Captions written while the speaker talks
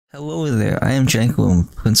Hello there, I am Janko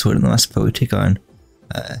and Prince Wood, and the last part we take on,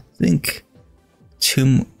 I think,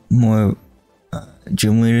 more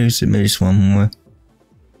gym leaders, or maybe just one more.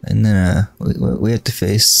 And then we have to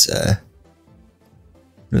face, I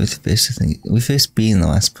think, we faced B in the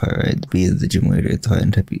last part, right? B is the gym leader, the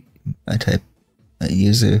hard type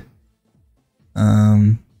user.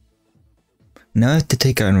 Now I have to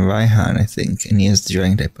take on Raihan, I think, and he has the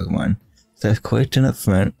dragon type Pokemon. So I've collected up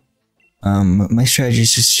front. My strategy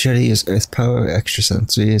is just try to use Earth Power, extra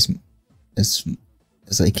sensory as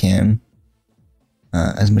I can,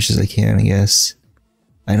 as much as I can, I guess.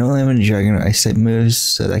 I don't have any Dragon or Ice type moves,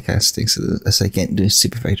 so that kind of stinks. So I can't do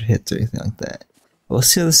super effective hits or anything like that. But we'll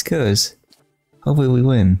see how this goes. Hopefully we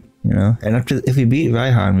win, you know. And if we beat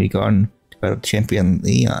Raihan, we go on to battle champion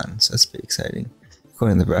Leon, so that's pretty exciting.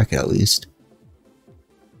 According to the bracket, at least.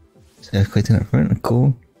 So I've clicked in up front,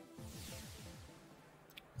 cool.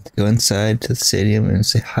 Go inside to the stadium and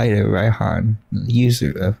say hi to Raihan, the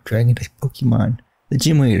user of Dragon type Pokemon. The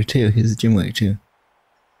gym leader too, he's the gym leader too.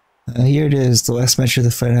 Here it is, the last match of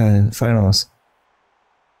the finals.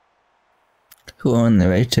 Who won the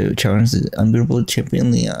right to challenge the unbeatable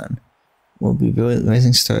champion Leon? Will be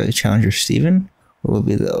Rising Star challenger Steven? Or will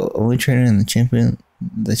be the only trainer in the champion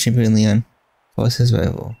Leon follows his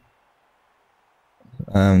rival?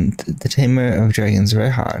 The tamer of dragons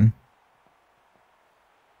Raihan.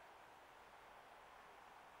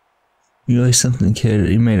 You're really something, kid.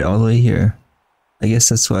 You made it all the way here. I guess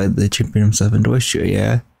that's why the champion himself endorsed you,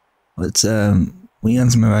 yeah? Well, it's,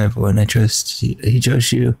 Leon's my rival and I trust you. He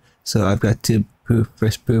chose you, so I've got to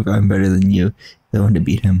first prove I'm better than you if I want to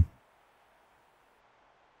beat him.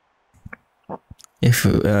 If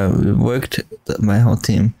we worked, my whole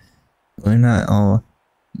team, we're not all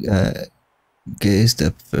geared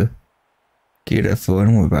up for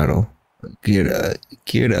one more battle. Geared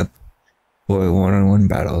up for one-on-one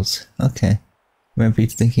battles. Okay. You might be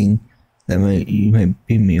thinking that you might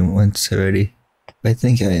beat me once already. But I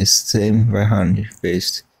think I same Raihan you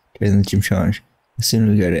faced during the gym challenge. As soon as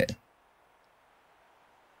we get it.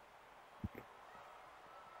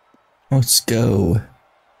 Let's go.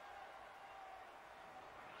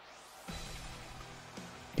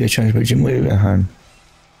 You're challenged by Gym Leader Raihan.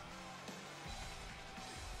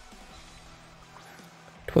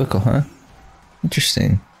 Twinkle, huh?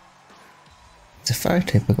 Interesting. It's a fire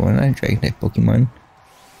type Pokemon, not a dragon type Pokemon.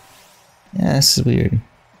 Yeah, this is weird.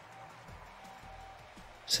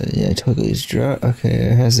 So yeah, Twinkle's drought. Okay,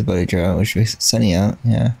 it has the body drought, which makes it sunny out.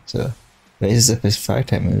 Yeah, so raises up his fire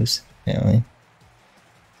type moves. Apparently,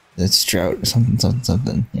 that's drought or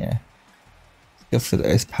something. Yeah, go for the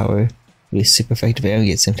earth power. Be super effective and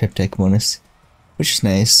get some type attack bonus, which is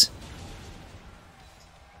nice.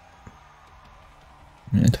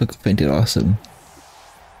 Yeah, Twinkle painted awesome.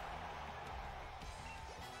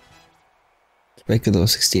 Spike level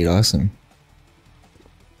 68, awesome.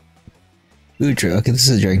 Udra, okay, this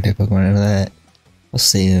is a dragon type Pokemon, I know that. I'll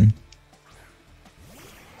stay in.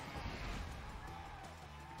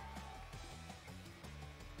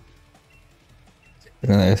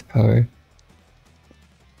 Another earth power.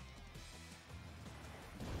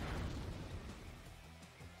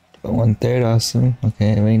 About 1/3, awesome.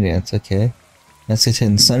 Okay, rain dance, okay. Let's get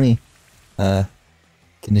in sunny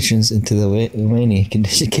conditions into the rainy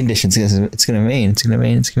conditions. It's gonna rain.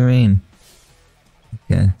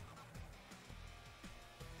 Okay.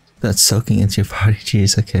 That's soaking into your body.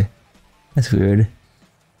 Jeez. Okay. That's weird.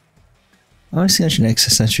 I want to see what your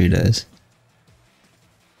next century does.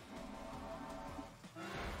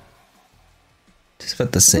 Just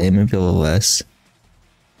about the same, maybe a little less.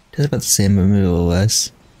 Just about the same, but maybe a little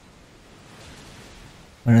less.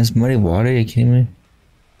 When there's muddy water, are you kidding me?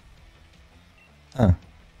 Huh.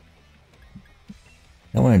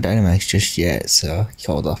 I don't want to Dynamax just yet, so I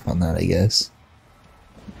called off on that, I guess.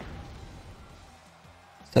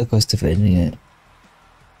 Still close to defending it.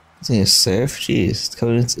 It's gonna surf? Jeez,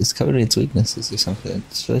 it's covered in its weaknesses or something.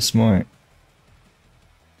 It's really smart.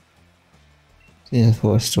 It's in a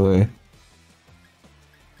forest store.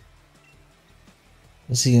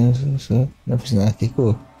 Is he gonna no, he's not. Okay,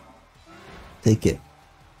 cool. Take it.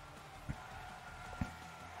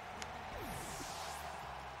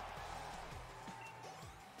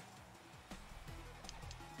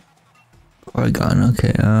 Oregon,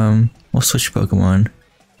 okay, we'll switch Pokemon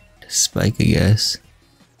to Spike, I guess.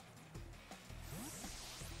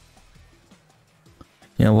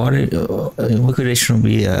 Yeah, water, liquidation will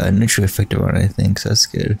be neutral effective on it, I think, so that's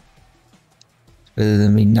good. It's better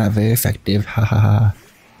than being not very effective, ha.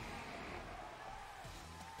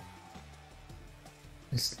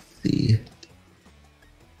 Let's see.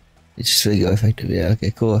 It's just really go effective, yeah,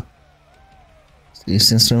 okay, cool. Let's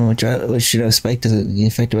Sandstorm, which you know, Spike doesn't get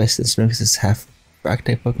affected by Sandstorm because it's half rock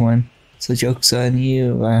type Pokemon. So joke's on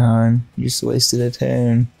you, Raihan. You just wasted a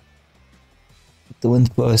turn. The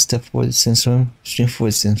wind blow a step forward Sandstorm, stream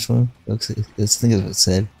forward Sandstorm. Looks like, I think that's what it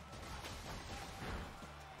said.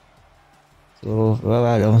 So,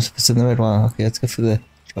 alright, almost puts in the red one. Okay, let's go for the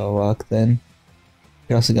draw walk then.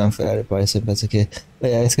 You're also going for that body, so that's okay.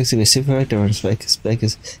 But yeah, it's going to be a super effective on Spike. Spike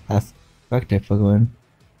is half rock type Pokemon.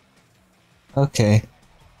 Okay.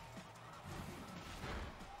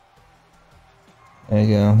 There you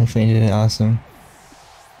go, he fainted it, awesome.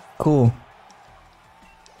 Cool.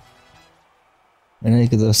 And then you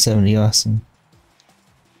get those 70, awesome.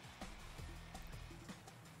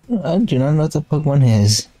 I do not know what the Pokemon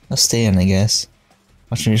is. I'll stay in, I guess.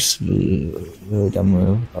 Watch me just really dumb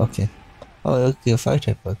move. Okay. Oh, it'll be a fire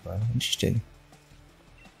type Pokemon. Interesting.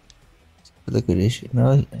 Liquidation.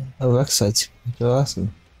 No, oh, Rock Slide's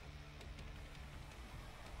awesome.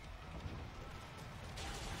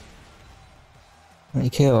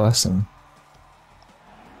 Okay, awesome.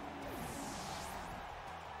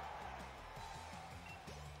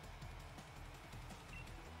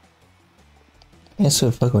 That's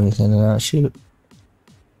what Pokemon is sending out. Shoot.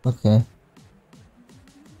 Okay.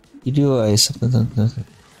 You do something.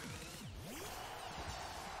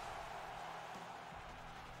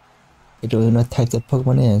 I don't even know what type that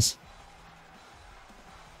Pokemon is.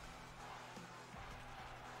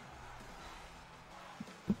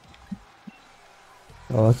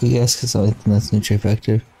 Oh, I could guess because I think that's neutral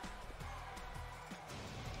effective.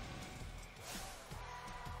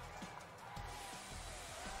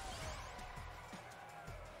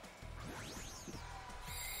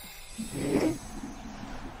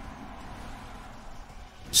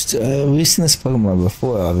 We've seen this Pokemon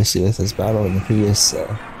before, obviously, with this battle in the previous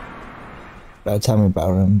bad time we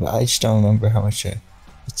battled him, but I just don't remember how much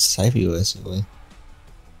its type he was, really.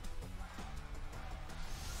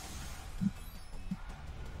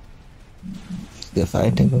 The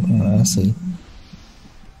fire type Pokemon, honestly.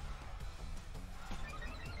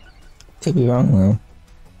 Could be wrong though.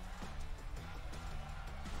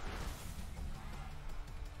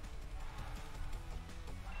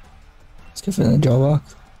 Let's go for the draw walk.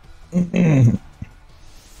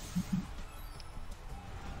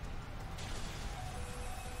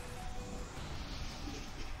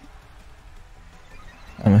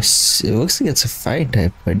 It looks like it's a fire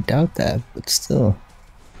type, I doubt that, but still,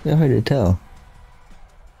 it's hard to tell.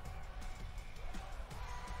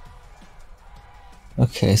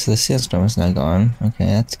 Okay, so the Sandstorm is now gone. Okay,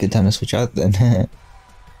 that's a good time to switch out then.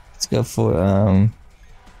 Let's go for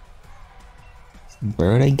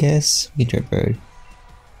Bird, I guess. We can try Bird.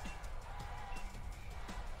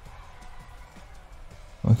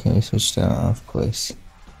 Okay, we switched that off, of course.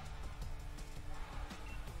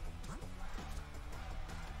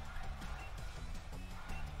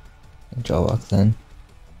 Draw walk then.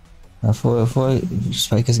 Now for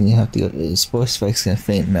Spike is gonna have to go. Sports Spike's gonna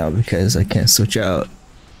faint now because I can't switch out.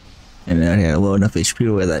 And I had low enough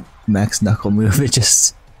HP where that max knuckle move it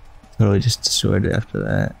just totally just destroyed it after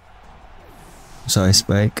that. Sorry,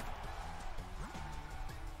 Spike.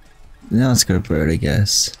 Now let's go to Bird, I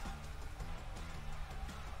guess.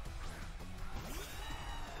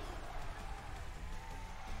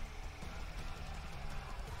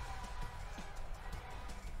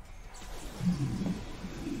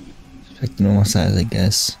 Like the normal size, I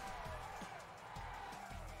guess.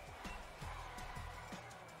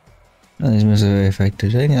 Oh, these moves are very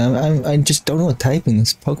effective. I just don't know what typing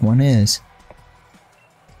this Pokemon is.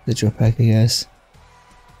 The drill pack, I guess.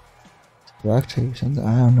 Rock type or something,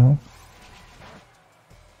 I don't know.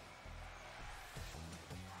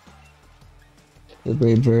 The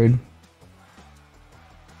Brave Bird.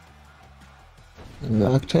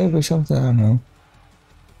 Rock type or something, I don't know.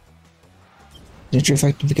 Nature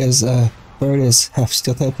effective because Bird is half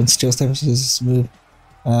steel type and steel type is smooth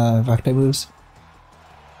rock type moves.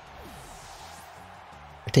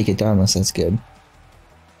 I take it down unless that's good.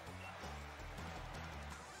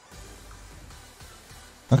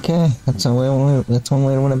 Okay, that's one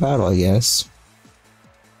way to win a battle, I guess.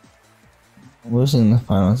 Losing the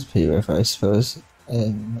finals is pretty rough, I suppose.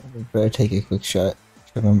 I better take a quick shot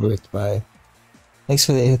to remember it to buy. Thanks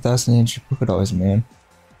for the 8,000 entry $100, man.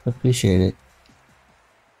 Appreciate it.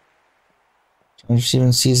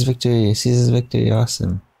 Even sees his victory,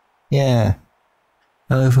 awesome. Yeah.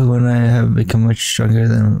 I love it when I have become much stronger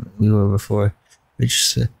than we were before. You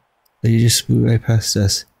just flew right past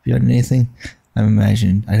us. Beyond anything I'd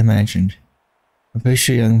imagined. I'm pretty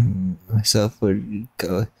sure young myself would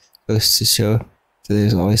goes to show that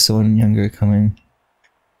there's always someone younger coming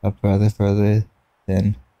up rather further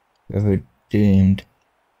than whoever doomed.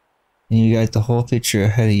 And you got the whole future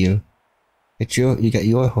ahead of you. You got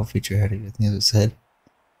your whole future ahead of you, I think as it said.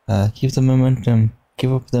 Keep the momentum.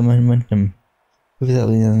 Give up the momentum. Prove that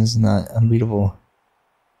Leon is not unbeatable.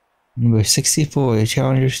 Number 64, your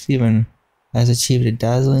challenger Steven has achieved a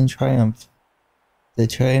dazzling triumph. The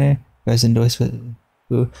trainer who was endorsed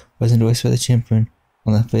by the champion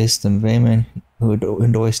on the face the very man who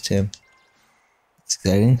endorsed him. It's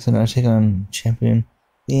exciting. So now take on champion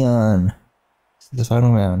Leon. This is the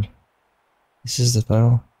final round. This is the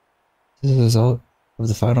result of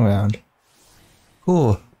the final round.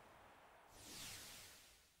 Cool.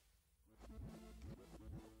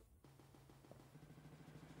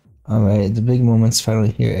 Alright, the big moment's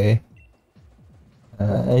finally here, eh?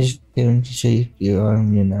 As you can shape your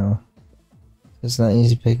arm, you know. It's not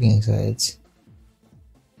easy picking sides.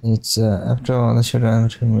 It's, after all, the showdown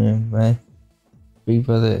between me and my big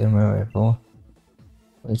brother and my rival.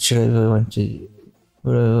 Which should I really want to,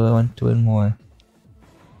 would I really want to win more?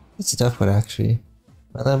 It's a tough one, actually.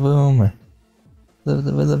 Bada boom!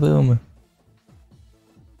 Bada boom!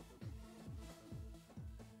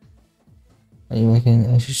 You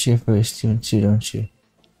reckon I should cheer for a Steven too, don't you?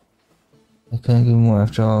 I couldn't agree more.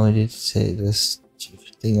 After all, we did to say this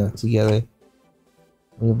thing out together.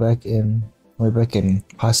 We're back in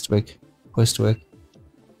post-work.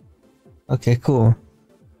 Okay, cool.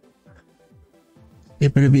 You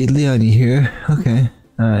better beat Leon, you hear? Okay.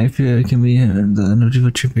 If you can be the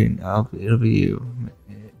Unbelievable Champion, it'll be you.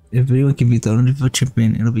 If anyone can beat the Unbelievable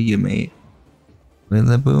Champion, it'll be you, mate.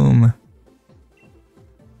 Bada boom.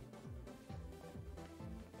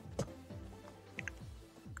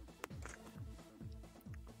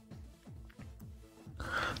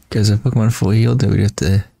 Because if Pokemon full healed, then we'd have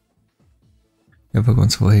to. If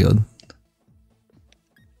Pokemon's full healed.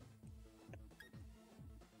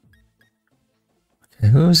 Okay,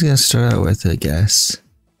 who was gonna start out with, I guess?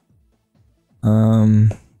 I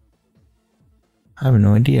have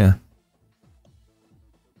no idea.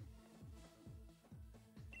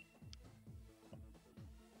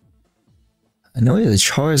 I know he has a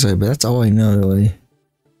Charizard, but that's all I know, really.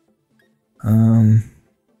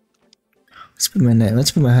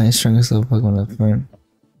 Let's put my highest, strongest level Pokemon up front.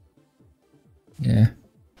 Yeah.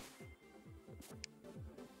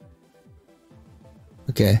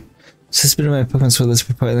 Okay. So this has been my Pokemon Sword. Let's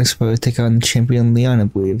prepare next part. Take on Champion Leon, I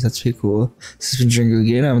believe. That's pretty cool. This has been GiantGrotle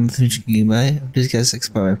again. I'm drinking by. These guys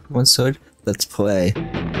explore my Pokemon Sword. Let's play.